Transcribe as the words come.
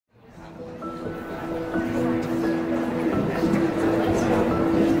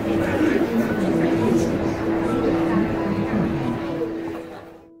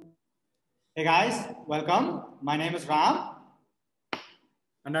Hey guys, welcome. My name is Ram.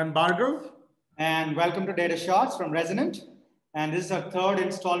 And I'm Bhargav. And welcome to Data Shots from Resonant. And this is our third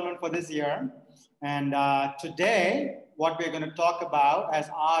installment for this year. And today, what we're going to talk about as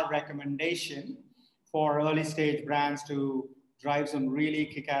our recommendation for early stage brands to drive some really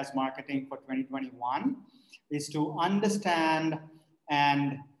kick-ass marketing for 2021 is to understand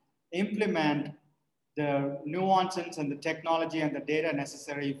and implement the nuances and the technology and the data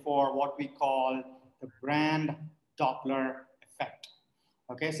necessary for what we call the Brand Doppler Effect.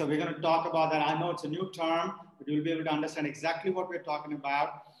 Okay, so we're going to talk about that. I know it's a new term, but you'll be able to understand exactly what we're talking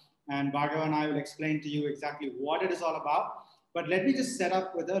about. And Bhargav and I will explain to you exactly what it is all about. But let me just set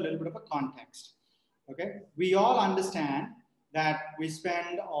up with a little bit of a context. Okay, we all understand that we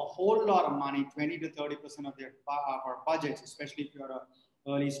spend a whole lot of money, 20 to 30% of our budgets, especially if you're an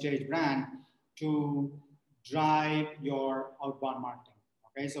early stage brand, to drive your outbound marketing.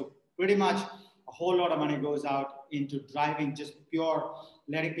 Okay, so pretty much a whole lot of money goes out into driving just pure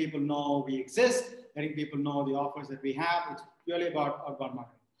letting people know we exist, letting people know the offers that we have. It's purely about outbound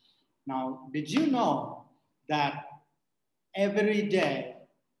marketing. Now, did you know that every day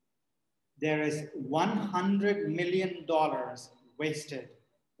there is $100 million wasted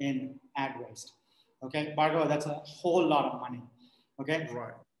in ad waste? Okay, Bhargav, that's a whole lot of money. Okay,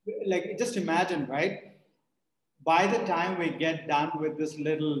 right. Like just imagine, right? By the time we get done with this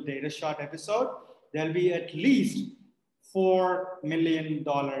little data shot episode, there'll be at least $4 million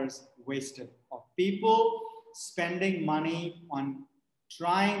wasted of people spending money on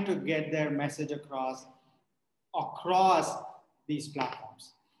trying to get their message across these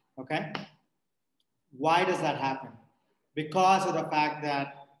platforms. Okay? Why does that happen? Because of the fact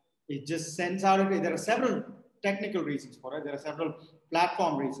that it just sends out, there are several technical reasons for it. There are several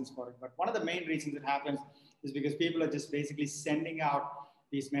platform reasons for it. But one of the main reasons it happens is because people are just basically sending out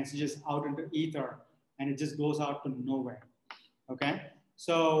these messages out into ether and it just goes out to nowhere. Okay.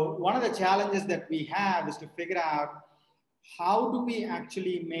 So one of the challenges that we have is to figure out how do we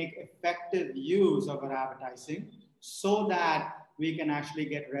actually make effective use of our advertising so that we can actually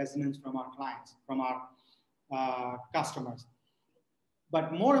get resonance from our clients, from our customers.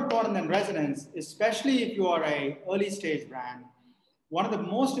 But more important than resonance, especially if you are an early stage brand, one of the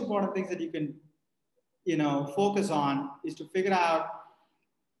most important things that you can focus on is to figure out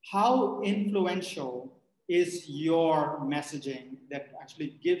how influential is your messaging that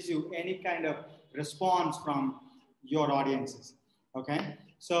actually gives you any kind of response from your audiences. Okay,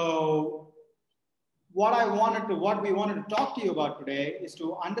 so what we wanted to talk to you about today is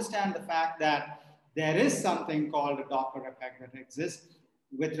to understand the fact that there is something called a Doppler effect that exists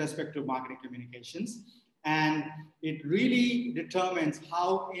with respect to marketing communications, and it really determines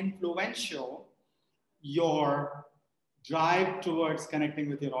how influential your drive towards connecting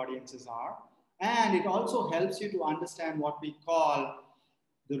with your audiences are. And it also helps you to understand what we call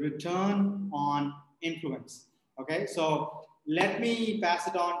the return on influence. Okay, so let me pass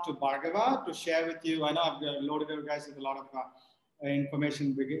it on to Bhargava to share with you. I know I've loaded you guys with a lot of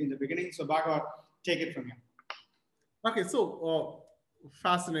information in the beginning. So Bhargava, take it from here. Okay, so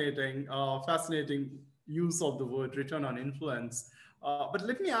fascinating use of the word return on influence. But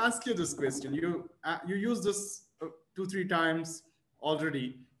let me ask you this question. You use this 2-3 times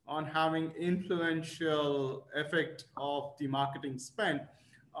already on having influential effect of the marketing spend.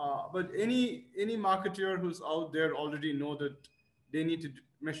 But any marketer who's out there already know that they need to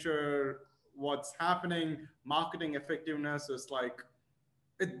measure what's happening. Marketing effectiveness is like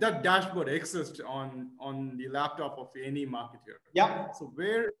that dashboard exists on the laptop of any marketer. Yeah. So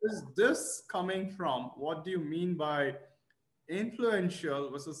where is this coming from? What do you mean by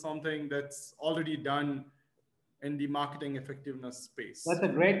influential versus something that's already done in the marketing effectiveness space? That's a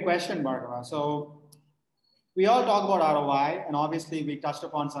great question, Bhargava. So we all talk about ROI, and obviously we touched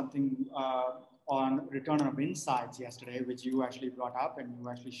upon something on return on insights yesterday, which you actually brought up and you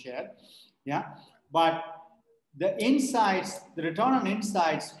actually shared. Yeah. But the insights, the return on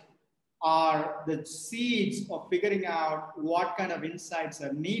insights are the seeds of figuring out what kind of insights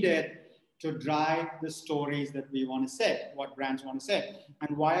are needed to drive the stories that we want to say, what brands want to say.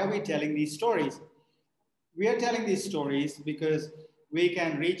 And why are we telling these stories? We are telling these stories because we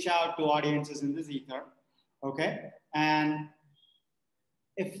can reach out to audiences in this ether, okay, and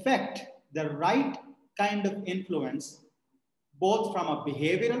affect the right kind of influence, both from a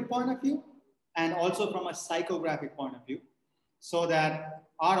behavioral point of view and also from a psychographic point of view, so that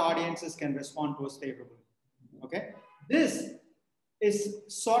our audiences can respond to us favorably. Okay, this is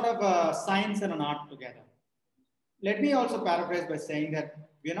sort of a science and an art together. Let me also paraphrase by saying that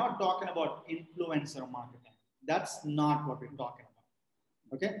we're not talking about influencer marketing. That's not what we're talking about.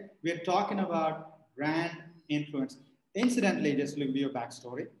 Okay, we are talking about brand influence. Incidentally, just to give you a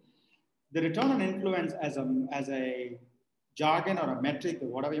backstory, the return on influence as a jargon or a metric or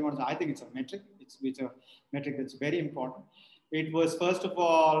whatever you want to say, I think it's a metric. It's a metric that's very important. It was first of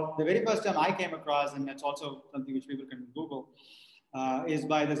all the very first time I came across, and that's also something which people can Google, is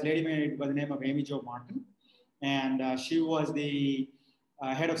by this lady by the name of Amy Jo Martin, and she was the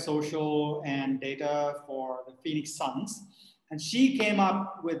head of social and data for the Phoenix Suns, and she came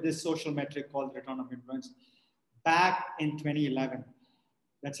up with this social metric called return of influence back in 2011.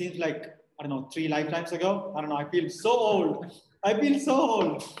 That seems like, I don't know, 3 lifetimes ago. I don't know. I feel so old. I feel so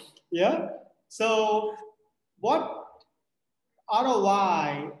old. Yeah. So, what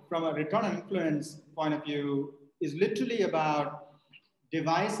ROI from a return on influence point of view is literally about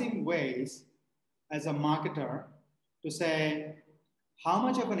devising ways as a marketer to say how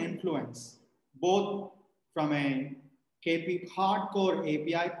much of an influence, both from a hardcore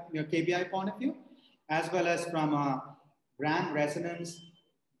API, KPI point of view, as well as from a brand resonance,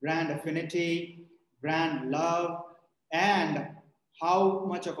 brand affinity, brand love, and how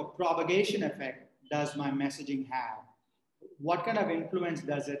much of a propagation effect does my messaging have? What kind of influence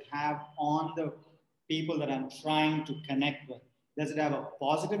does it have on the people that I'm trying to connect with? Does it have a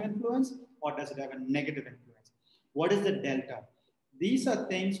positive influence or does it have a negative influence? What is the delta? These are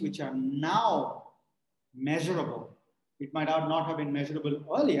things which are now measurable. It might not have been measurable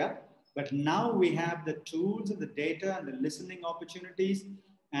earlier, but now we have the tools and the data and the listening opportunities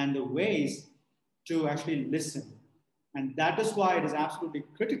and the ways to actually listen. And that is why it is absolutely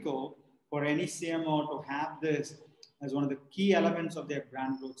critical for any CMO to have this as one of the key elements of their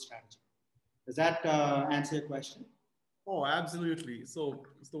brand growth strategy. Does that answer your question? Oh, absolutely. So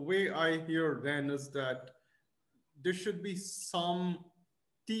the way I hear then is that there should be some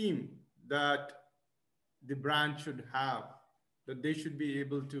team that the brand should have, that they should be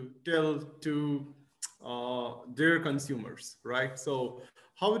able to tell to their consumers, right? So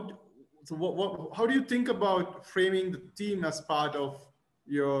how do you think about framing the team as part of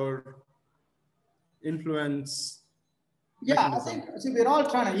your influence Yeah, I mechanism? think see, we're all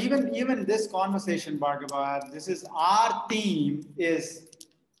trying to even this conversation, Bhargava. This is our theme is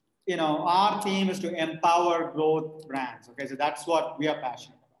our theme is to empower growth brands. Okay, so that's what we are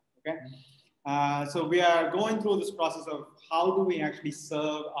passionate about. Okay, so we are going through this process of how do we actually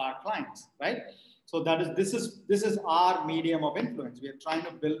serve our clients, right? So this is our medium of influence. We are trying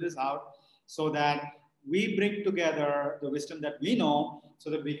to build this out so that we bring together the wisdom that we know so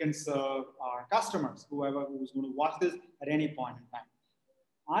that we can serve our customers, whoever who's going to watch this at any point in time.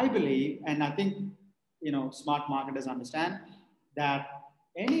 I believe, and I think smart marketers understand that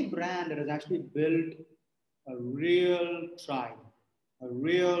any brand that has actually built a real tribe, a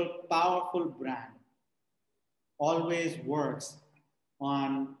real powerful brand, always works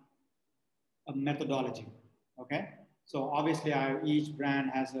on a methodology. Okay, so obviously each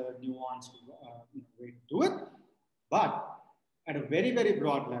brand has a nuanced way to do it, but at a very very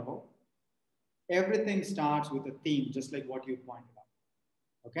broad level, everything starts with a theme, just like what you pointed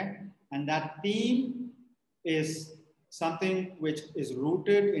out. Okay, and that theme is something which is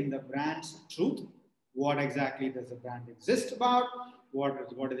rooted in the brand's truth. What exactly does the brand exist about? What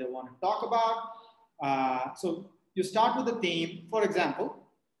do they want to talk about? So you start with the theme. For example,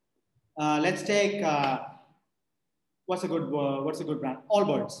 let's take what's a good brand?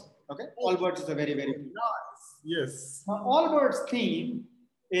 Allbirds. Okay, Allbirds is a very very good. Nice. Yes. Now, Allbirds theme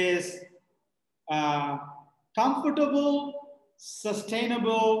is uh, comfortable,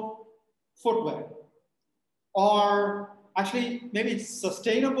 sustainable footwear, or actually maybe it's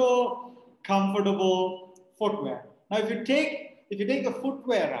sustainable, comfortable footwear. Now, if you take the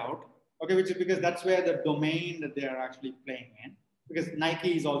footwear out, okay, which is because that's where the domain that they are actually playing in, because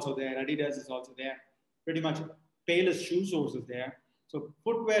Nike is also there, Adidas is also there, pretty much Payless Shoe Source is there. So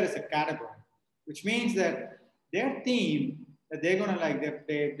footwear is a category, which means that their theme that they're gonna like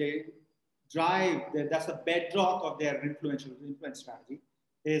they drive that's the bedrock of their influence strategy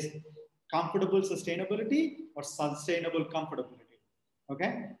is comfortable sustainability or sustainable comfortability.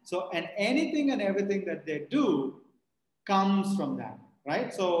 Okay, so and anything and everything that they do comes from that,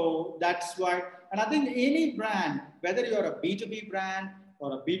 right? So that's why, and I think any brand, whether you're a B2B brand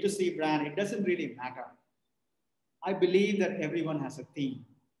or a B2C brand, it doesn't really matter. I believe that everyone has a theme.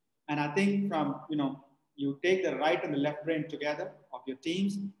 And I think you take the right and the left brain together of your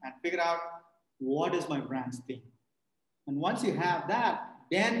teams and figure out what is my brand's theme. And once you have that,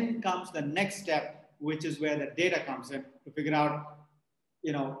 then comes the next step, which is where the data comes in to figure out,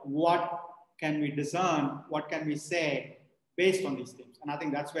 what can we discern, what can we say based on these things. And I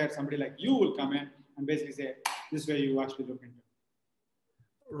think that's where somebody like you will come in and basically say, this is where you actually look into.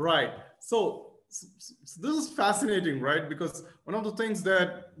 Right. So this is fascinating, right? Because one of the things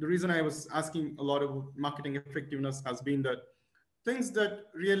that the reason I was asking a lot of marketing effectiveness has been that things that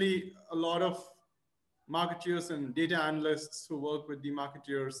really a lot of marketeers and data analysts who work with the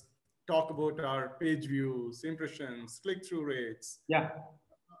marketeers talk about are page views, impressions, click-through rates. Yeah.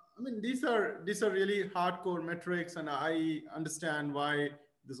 I mean, these are really hardcore metrics, and I understand why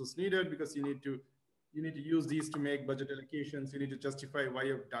this was needed because you need to use these to make budget allocations. You need to justify why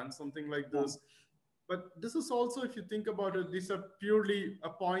you've done something like Yeah. this. But this is also, if you think about it, these are purely a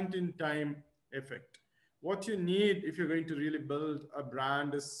point in time effect. What you need if you're going to really build a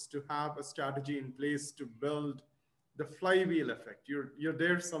brand is to have a strategy in place to build the flywheel effect. You're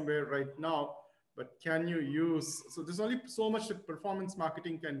there somewhere right now, but can you use, so there's only so much that performance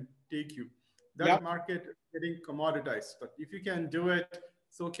marketing can take you. Yeah. That market is getting commoditized, but if you can do it,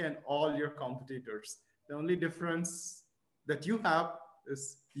 so can all your competitors. The only difference that you have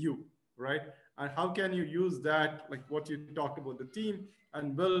is you, right? And how can you use that, like what you talked about, the team,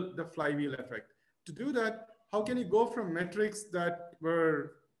 and build the flywheel effect? To do that, how can you go from metrics that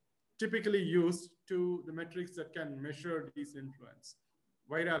were typically used to the metrics that can measure these influence,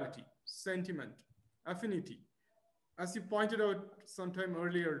 virality, sentiment, affinity? As you pointed out sometime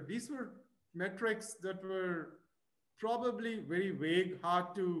earlier, these were metrics that were probably very vague,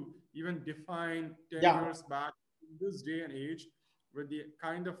 hard to even define 10 Yeah. years back. In this day and age, with the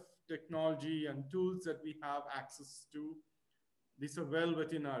kind of technology and tools that we have access to, these are well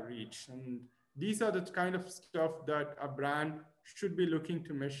within our reach. And these are the kind of stuff that a brand should be looking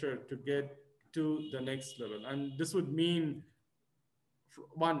to measure to get to the next level. And this would mean,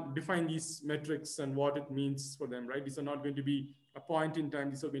 one, define these metrics and what it means for them, right? These are not going to be a point in time,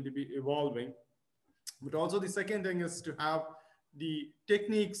 these are going to be evolving. But also the second thing is to have the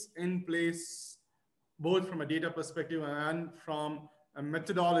techniques in place, both from a data perspective and from a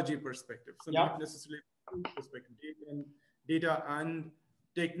methodology perspective. So Yeah. not necessarily perspective, data and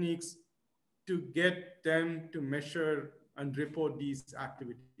techniques to get them to measure and report these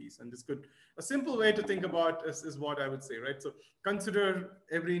activities. And this could, a simple way to think about is what I would say, right? So consider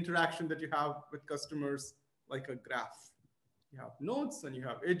every interaction that you have with customers like a graph. You have nodes and you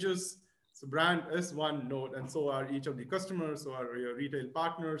have edges. So brand is one node, and so are each of the customers, so are your retail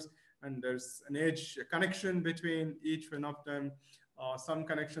partners. And there's an edge, a connection between each one of them. Some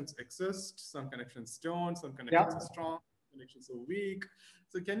connections exist, some connections don't, some connections are Yeah. strong, connections are weak.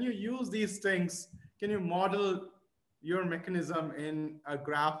 So can you use these things? Can you model your mechanism in a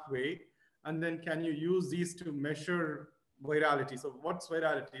graph way? And then can you use these to measure virality? So what's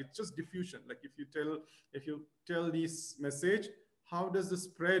virality? It's just diffusion. Like if you tell this message, how does this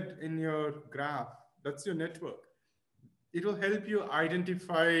spread in your graph? That's your network. It will help you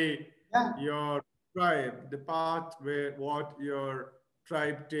identify Yeah. your tribe, the path where what your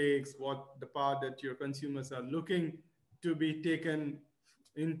tribe takes, what the path that your consumers are looking to be taken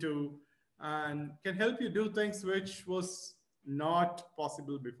into, and can help you do things which was not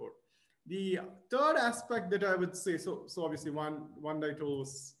possible before. The third aspect that I would say, so obviously one I told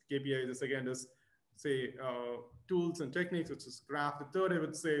was KPIs. The second is say tools and techniques, which is graph. The third I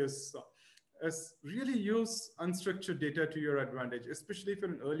would say is really use unstructured data to your advantage, especially if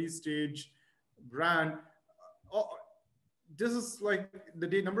you're an early stage brand. Uh, this is like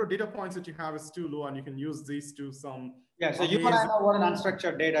the number of data points that you have is too low, and you can use these to some Yeah. So you and I amazing. know what an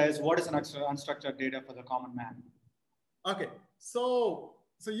unstructured data is. What is an unstructured data for the common man? Okay, so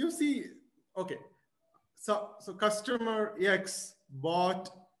you see, okay, so customer X bought,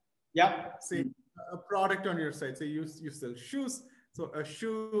 Yeah. say, a product on your site. Say you sell shoes, so a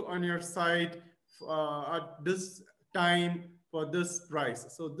shoe on your site at this time for this price.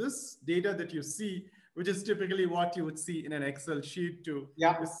 So this data that you see, which is typically what you would see in an Excel sheet too,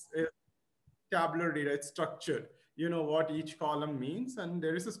 Yeah. is tabular data. It's structured. You know what each column means, and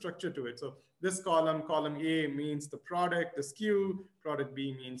there is a structure to it. So this column A means the product, the SKU. Product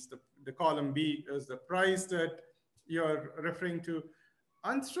B means the column B is the price that you're referring to.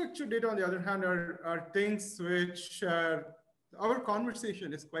 Unstructured data, on the other hand, are things which are, our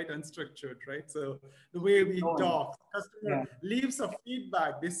conversation is quite unstructured, right? So the way we talk, customer Yeah. leaves a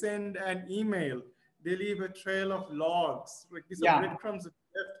feedback, they send an email, they leave a trail of logs, like these are Yeah. breadcrumbs that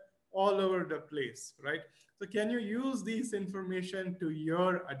are left all over the place, right? So can you use these information to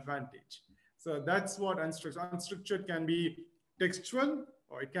your advantage? So that's what unstructured. Unstructured can be textual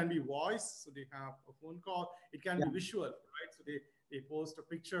or it can be voice. So they have a phone call. It can Yeah. be visual, right? So they post a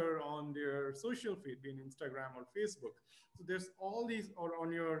picture on their social feed, being Instagram or Facebook. So there's all these, or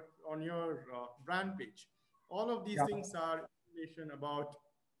on your brand page. All of these Yeah. things are information about,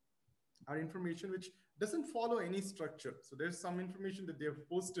 are information which doesn't follow any structure. So there's some information that they've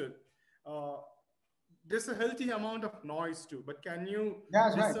posted. Uh, there's a healthy amount of noise too, but can you Yeah,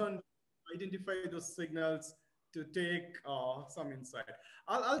 that's right. discern, identify those signals to take some insight?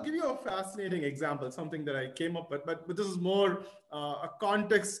 I'll give you a fascinating example, something that I came up with, but this is more a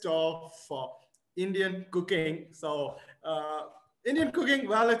context of Indian cooking. So Indian cooking,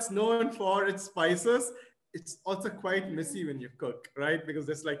 while it's known for its spices, it's also quite messy when you cook, right? Because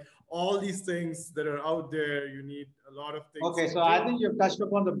there's like all these things that are out there. You need a lot of things Okay, to so I do. think you've touched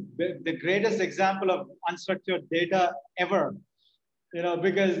upon the greatest example of unstructured data ever.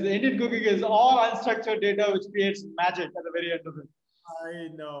 Because the Indian cooking is all unstructured data, which creates magic at the very end of it. I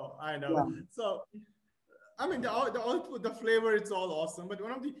know, I know. Yeah, So, I mean, the output, the flavor, it's all awesome. But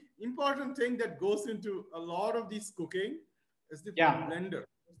one of the important thing that goes into a lot of these cooking is the yeah. blender.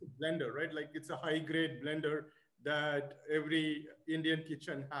 It's the blender, right? Like it's a high grade blender that every Indian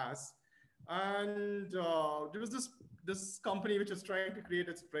kitchen has. And there was this company which was trying to create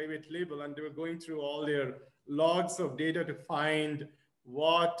its private label, and they were going through all their logs of data to find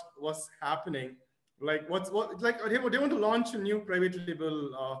what was happening, like what like they want to launch a new private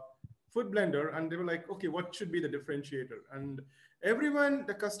label food blender, and they were like, okay, what should be the differentiator? And everyone,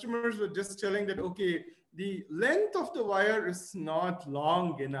 the customers were just telling that, okay, the length of the wire is not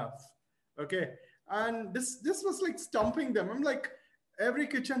long enough. Okay. And this was like stumping them. I'm like, every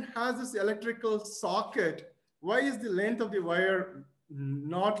kitchen has this electrical socket. Why is the length of the wire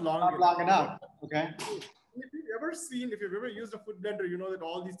not long Not enough? long enough. Okay. If you've ever used a food blender, you know that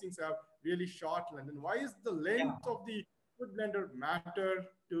all these things have really short length. And why is the Yeah. length of the food blender matter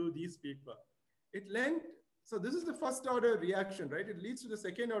to these people? It length. So this is the first order reaction, right? It leads to the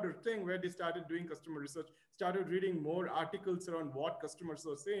second order thing where they started doing customer research, started reading more articles around what customers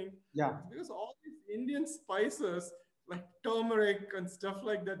are saying. Yeah. It's because all these Indian spices like turmeric and stuff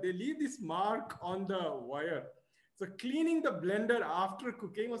like that, they leave this mark on the wire. So cleaning the blender after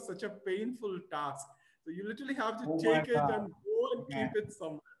cooking was such a painful task. So you literally have to Oh my take it God. and go and Okay. keep it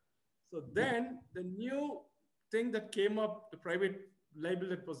somewhere. So then the new thing that came up, the private label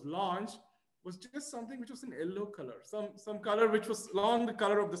that was launched, was just something which was in yellow color, some color which was along the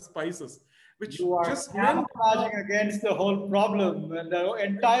color of the spices, which You are just meant camouflaging against the whole problem and the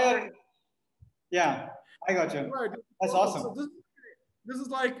entire. Yeah, I got you. right. That's So awesome. this is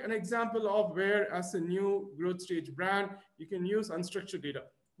like an example of where, as a new growth stage brand, you can use unstructured data.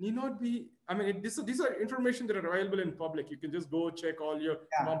 Need not be, I mean, these are information that are available in public. You can just go check all your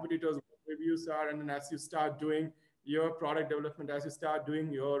Yeah. competitors, what reviews are, and then as you start doing your product development, as you start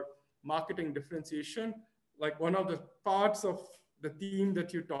doing your marketing differentiation, like one of the parts of the theme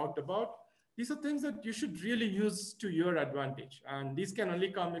that you talked about, these are things that you should really use to your advantage. And these can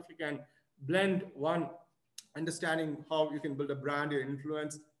only come if you can blend one, understanding how you can build a brand, your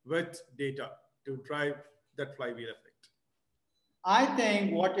influence with data to drive that flywheel effect. I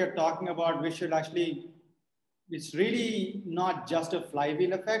think what you're talking about, we should actually, it's really not just a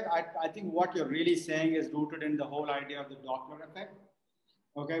flywheel effect. I think what you're really saying is rooted in the whole idea of the Doppler effect,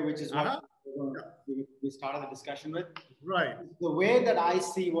 okay, which is what Uh-huh. we started the discussion with. Right. The way that I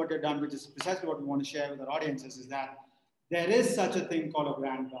see what you've done, which is precisely what we want to share with our audiences, is that there is such a thing called a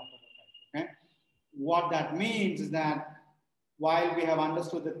brand Doppler effect, okay? What that means is that while we have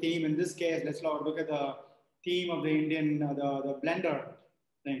understood the theme, in this case, let's look at the theme of the Indian, the blender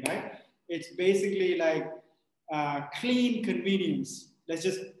thing, right? It's basically like clean convenience. Let's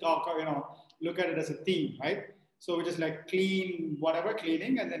just talk, look at it as a theme, right? So we just like clean, whatever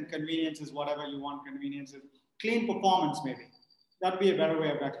cleaning, and then convenience is whatever you want convenience is. Clean performance, maybe. That'd be a better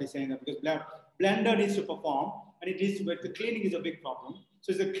way of actually saying that, because blender needs to perform, and it needs to, but the cleaning is a big problem.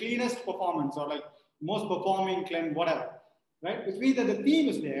 So it's the cleanest performance, or like most performing clean, whatever, right? Which means that the theme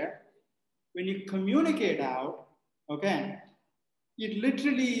is there. When you communicate out, okay, it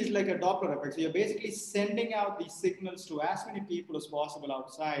literally is like a Doppler effect. So you're basically sending out these signals to as many people as possible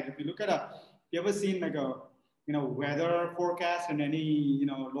outside. If you look at you ever seen like a, weather forecast in any,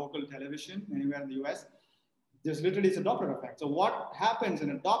 local television anywhere in the US? There's literally, it's a Doppler effect. So what happens in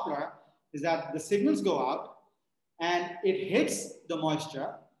a Doppler is that the signals go out and it hits the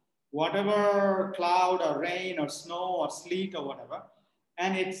moisture, whatever cloud or rain or snow or sleet or whatever,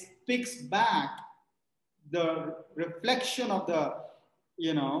 and it picks back the reflection of the,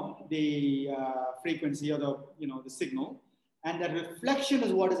 the frequency or the, the signal, and that reflection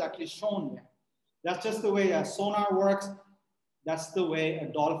is what is actually shown there. That's just the way a sonar works. That's the way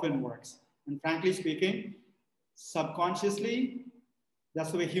a dolphin works. And frankly speaking, subconsciously,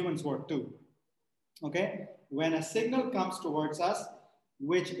 that's the way humans work too. Okay? When a signal comes towards us,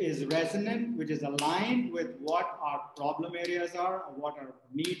 which is resonant, which is aligned with what our problem areas are, what our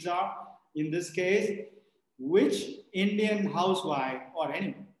needs are, In this case, which Indian housewife or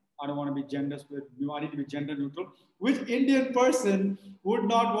anyone, I don't want to be gender split, I need to be gender neutral, which Indian person would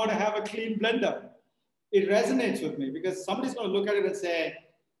not want to have a clean blender? It resonates with me because somebody's going to look at it and say,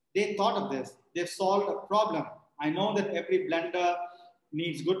 they thought of this, they've solved a problem. I know that every blender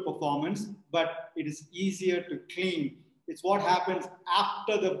needs good performance, but it is easier to clean. It's what happens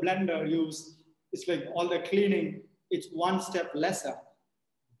after the blender use. It's like all the cleaning, it's one step lesser.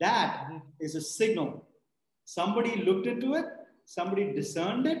 That is a signal. Somebody looked into it, somebody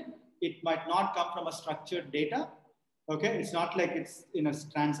discerned it. It might not come from a structured data. Okay, it's not like it's in a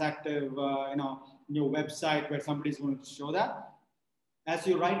transactive, new website where somebody's going to show that. As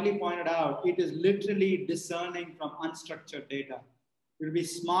you rightly pointed out, it is literally discerning from unstructured data. It would be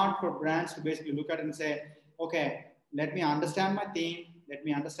smart for brands to basically look at it and say, okay, let me understand my theme. Let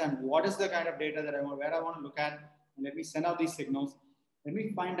me understand what is the kind of data that I want, where I want to look at, and let me send out these signals. Let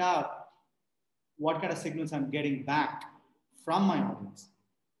me find out what kind of signals I'm getting back from my audience.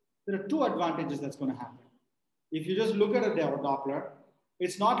 There are two advantages that's going to happen. If you just look at a Doppler,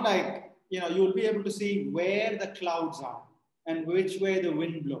 it's not like, you'll be able to see where the clouds are and which way the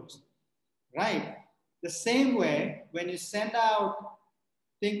wind blows, right? The same way, when you send out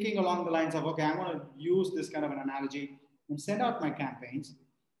thinking along the lines of, okay, I'm going to use this kind of an analogy and send out my campaigns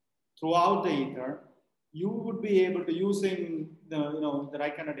throughout the ether, you would be able to, using the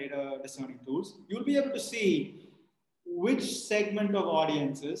right kind of data discerning tools, you'll be able to see which segment of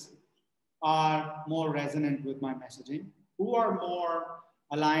audiences are more resonant with my messaging, who are more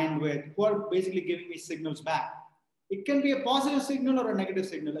aligned with, who are basically giving me signals back. It can be a positive signal or a negative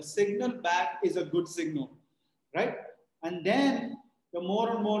signal. A signal back is a good signal, right? And then the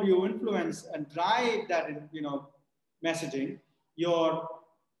more and more you influence and drive that, messaging, your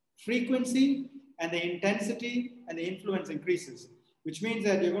frequency and the intensity and the influence increases, which means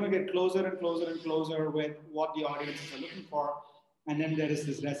that you're going to get closer and closer and closer with what the audiences are looking for. And then there is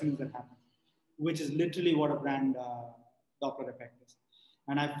this resonance that happens, which is literally what a brand Doppler effect is.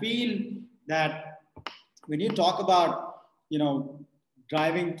 And I feel that when you talk about,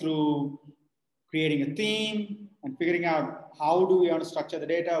 driving through creating a theme and figuring out how do we want to structure the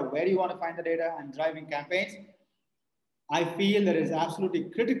data, where do you want to find the data, and driving campaigns, I feel that it's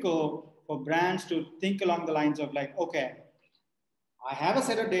absolutely critical for brands to think along the lines of like, okay, I have a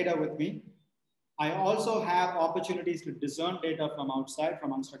set of data with me. I also have opportunities to discern data from outside,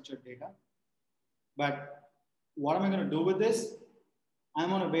 from unstructured data. But what am I going to do with this? I'm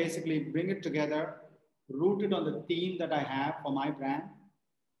going to basically bring it together, root it on the theme that I have for my brand,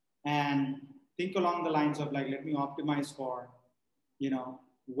 and think along the lines of like, let me optimize for,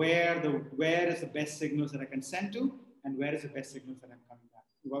 where is the best signals that I can send to, and where is the best signals that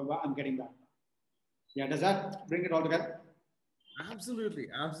I'm getting back. Yeah, does that bring it all together? Absolutely,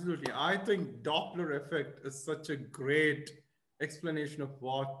 absolutely. I think Doppler effect is such a great explanation of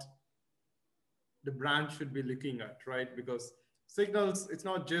what the brand should be looking at, right? Because signals, it's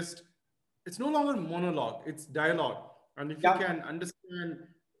no longer monologue, it's dialogue. And if you can understand,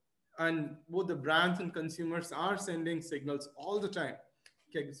 and both the brands and consumers are sending signals all the time.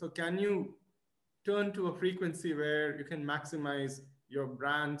 Okay, so can you turn to a frequency where you can maximize your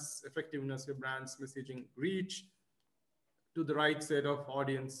brand's effectiveness, your brand's messaging reach to the right set of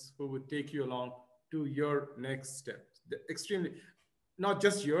audience who would take you along to your next step? Extremely, not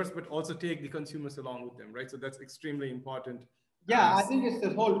just yours, but also take the consumers along with them, right? So that's extremely important. Yeah, I think it's the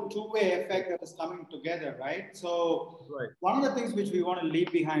whole two-way effect that is coming together, right? So one of the things which we want to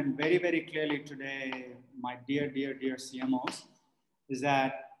leave behind very, very clearly today, my dear, dear, dear CMOs, is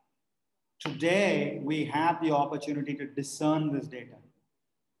that today we have the opportunity to discern this data,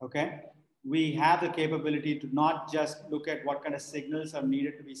 okay? We have the capability to not just look at what kind of signals are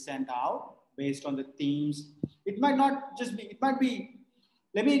needed to be sent out based on the themes. It might not just be, it might be,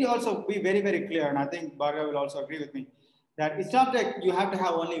 let me also be very, very clear, and I think Bhargav will also agree with me, that it's not like you have to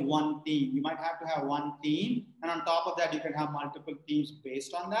have only one theme. You might have to have one theme, and on top of that, you can have multiple themes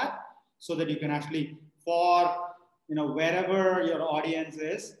based on that, so that you can actually, for wherever your audience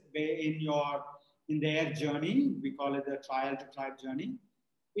is in their journey, we call it the trial to tribe journey.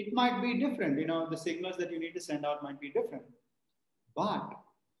 It might be different. The signals that you need to send out might be different, but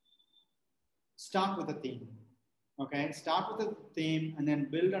start with a theme. Okay, start with a theme and then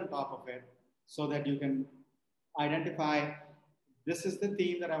build on top of it, so that you can identify, this is the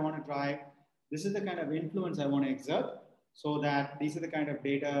theme that I want to drive. This is the kind of influence I want to exert, so that these are the kind of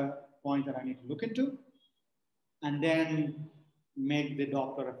data points that I need to look into, and then make the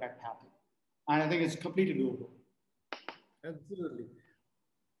Doppler effect happen. And I think it's completely doable. Absolutely.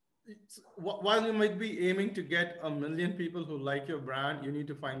 while you might be aiming to get 1 million people who like your brand, you need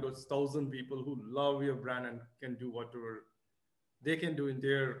to find those 1,000 people who love your brand and can do whatever they can do in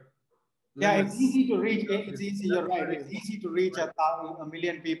their Yeah, it's limits. easy to reach. It's easy. You're That's right. very It's important, easy to reach right? a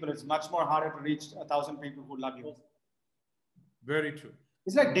million people. It's much more harder to reach 1,000 people who love you. Very true.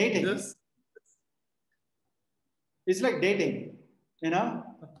 It's like dating. This, It's like dating. You know.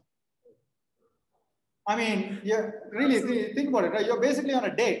 I mean, you really think about it. Right? You're basically on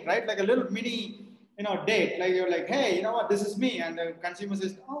a date, right? Like a little mini, date. Like you're like, hey, you know what? This is me, and the consumer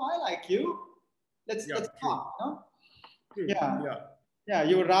says, oh, I like you. Let's yeah, true, talk. true. Yeah. Yeah, Yeah,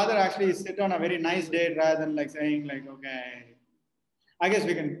 you would rather actually sit on a very nice date rather than like saying like, okay, I guess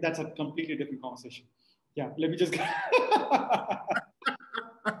we can. That's a completely different conversation. Yeah, let me just. now,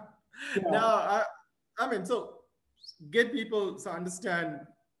 Yeah, I mean, so get people to understand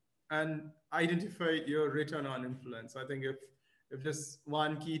and identify your return on influence. I think if just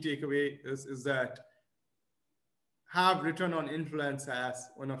one key takeaway is that have return on influence as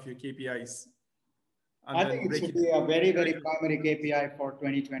one of your KPIs, and I then think it break should it be a very, break very it. primary KPI for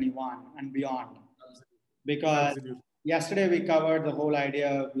 2021 and beyond. Because Absolutely. yesterday we covered the whole idea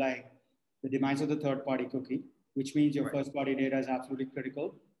of like the demise of the third party cookie, which means your Right. first party data is absolutely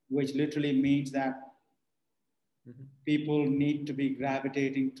critical, which literally means that people need to be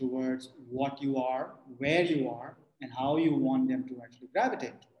gravitating towards what you are, where you are, and how you want them to actually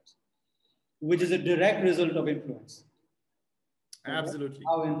gravitate towards, which is a direct result of influence. Okay? Absolutely.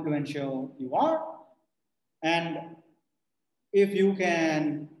 How influential you are, and if you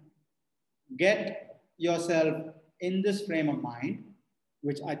can get yourself in this frame of mind,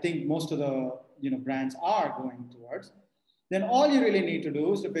 which I think most of the brands are going towards, then all you really need to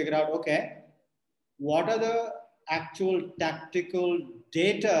do is to figure out, okay, what are the actual tactical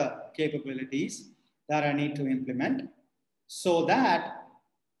data capabilities that I need to implement so that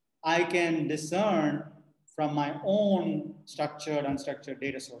I can discern from my own structured, unstructured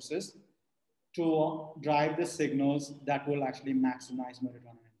data sources to drive the signals that will actually maximize my return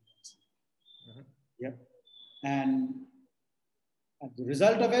on investment. Yep. And the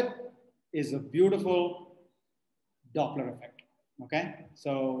result of it is a beautiful Doppler effect. Okay.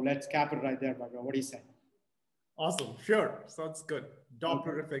 So let's cap it right there, Bhagwan. What do you say? Awesome. Sure. Sounds good. Okay.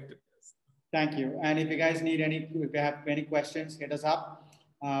 Doppler effect. Thank you. And if you guys need if you have any questions, hit us up.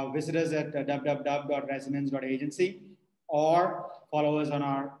 Visit us at www.resonance.agency or follow us on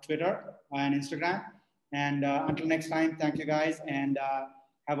our Twitter and Instagram. And until next time, thank you guys and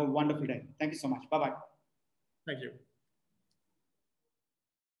have a wonderful day. Thank you so much. Bye bye. Thank you.